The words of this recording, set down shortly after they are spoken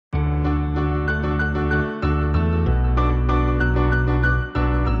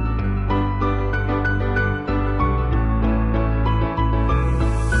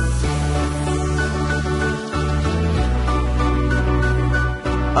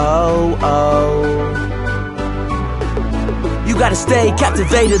oh, oh. You gotta stay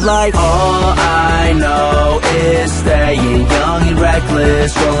captivated like all I know is staying young and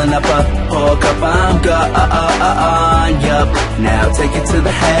reckless, rolling up a whole cup, I'm gone, yup. Now take it to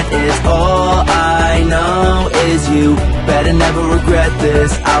the head is all I know is you better never regret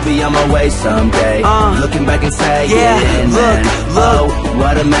this, I'll be on my way someday, looking back and saying, yeah, look, oh,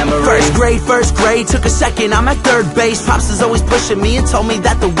 what a memory. First grade, took a second, I'm at third base. Pops is always pushing me and told me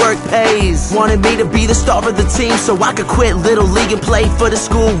that the work pays. Wanted me to be the star of the team so I could quit Little League and play for the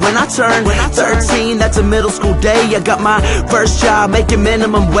school when I turned 13, that's a middle school day. I got my first job making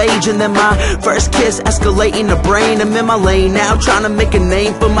minimum wage, and then my first kiss escalating the brain. I'm in my lane now trying to make a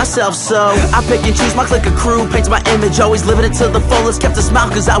name for myself, so I pick and choose my clique of crew, paints my image, always living it to the fullest. Kept a smile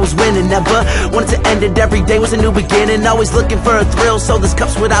cause I was winning, never wanted to end it. Every day was a new beginning, always looking for a thrill, so this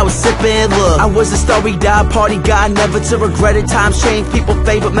cup's what I was sipping. Look, I was a story-eyed party guy, never to regret it. Times change, people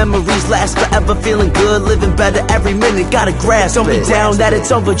fade, but memories last forever. Feeling good, living better every minute, gotta grasp it. Don't be down that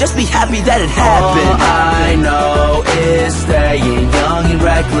it's over, just be happy that it happened. All I know is staying young and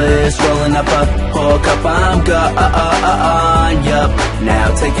reckless, rolling up a whole cup, I'm gone, yup.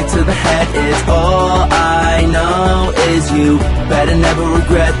 Now take it to the head is all I know is you better never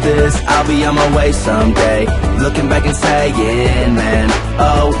regret this, I'll be on my way someday, looking back and saying, man,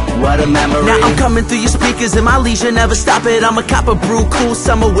 oh, what a memory. Now I'm coming through your speakers in my leisure, never stop it. I'm a cop of brew, cool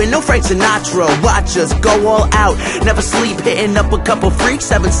summer with no Frank Sinatra. Watch us go all out, never sleep, hitting up a couple freaks,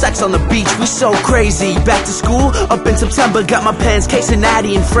 having sex on the beach, we so crazy. Back to school, up in September, got my pens, Casey,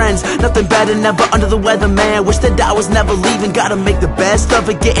 Natty and friends. Nothing better, never under the weather, man. Wish that I was never leaving, gotta make the best of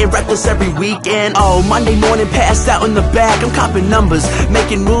it, getting reckless every weekend. Oh, Monday morning, passed out in the back, I'm copping numbers,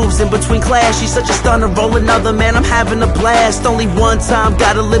 making moves in between class. She's such a stunner, roll another, man, I'm having a blast. Only one time,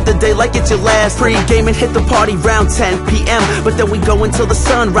 gotta live the day like it's your last. Pre-game and hit the party round 10 p.m. But then we go until the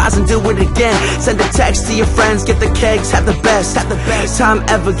sun rise and do it again. Send a text to your friends, get the kegs, have the best time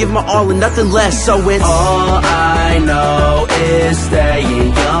ever, give my all and nothing less. So it's all I know is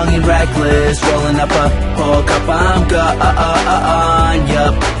staying young and reckless, rolling up a whole cup, I'm gone,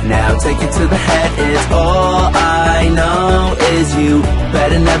 yup. Now take it to the head is all I know is you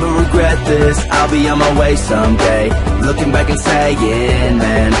better never regret this, I'll be on my way someday, looking back and saying,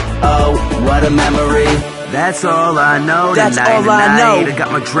 man, oh, what a memory. That's all I know tonight. That's all I know. I got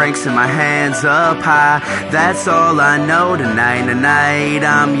my drinks and my hands up high. That's all I know tonight.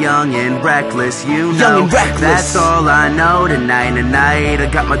 I'm young and reckless, you know. Young and reckless. That's all I know tonight. I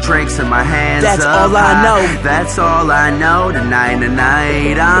got my drinks and my hands up high. That's all I know. That's all I know tonight.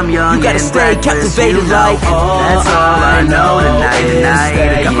 I'm young and reckless, captivated, you know. That's all I know tonight.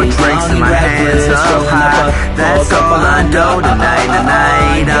 I got my drinks and my hands up high. That's all I know tonight.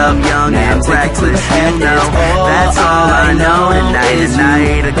 I'm young and reckless, you know. That's all I know tonight.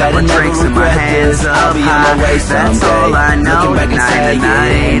 I got my drinks and my hands up high. That's all I know tonight.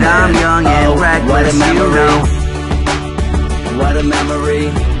 I'm young and reckless, you know. What a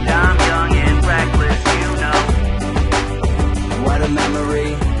memory. I'm young and reckless, you know. What a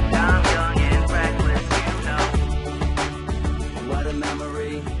memory. I'm young and reckless, you know. What a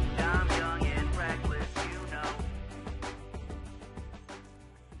memory. I'm young and reckless, you know.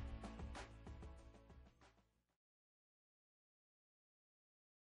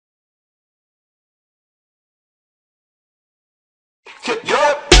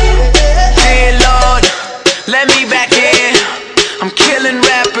 Dear Lord, let me back in. I'm killing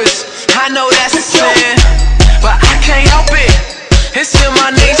rappers, I know that's a sin, but I can't help it, it's in my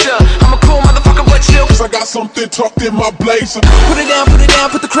nature. I'm a cool motherfucker, but chill, cause I got something tucked in my blazer. Put it down,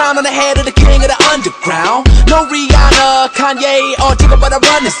 put the crown on the head of the king of the underground. No Rihanna, Kanye, or Jigga, but I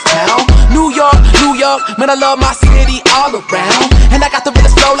run this town. New York, man, I love my city all around. And I got the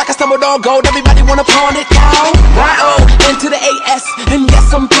realest flow like I stumbled on gold, everybody wanna pawn it down. Y-O, into the A-S, and yes,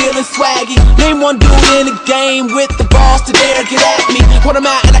 I'm feeling swaggy. Name one dude in the game with the balls to dare get at me. Put them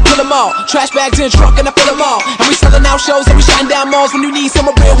out and I kill them all, trash bags in the trunk and I fill them all. And we selling out shows and we shutting down malls. When you need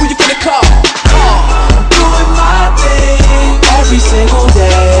someone real, who you finna call? I'm doing my thing every single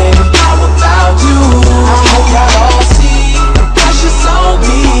day. How about you? I hope y'all all see the pressure's on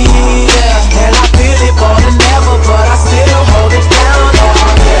me, yeah. And I feel it more than ever, but I still hold it down, oh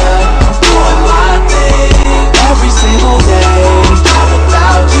yeah. I'm doing my thing every single day. How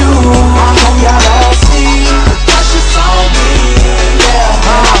about you? I hope y'all all see the pressure's on me, yeah.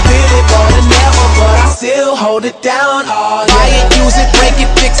 And I feel it more than ever, but I still hold it down, oh yeah. Buy it, use it, break it,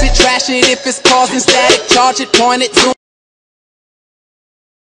 fix it, trash it if it's causing static. Charge it, point it, zoom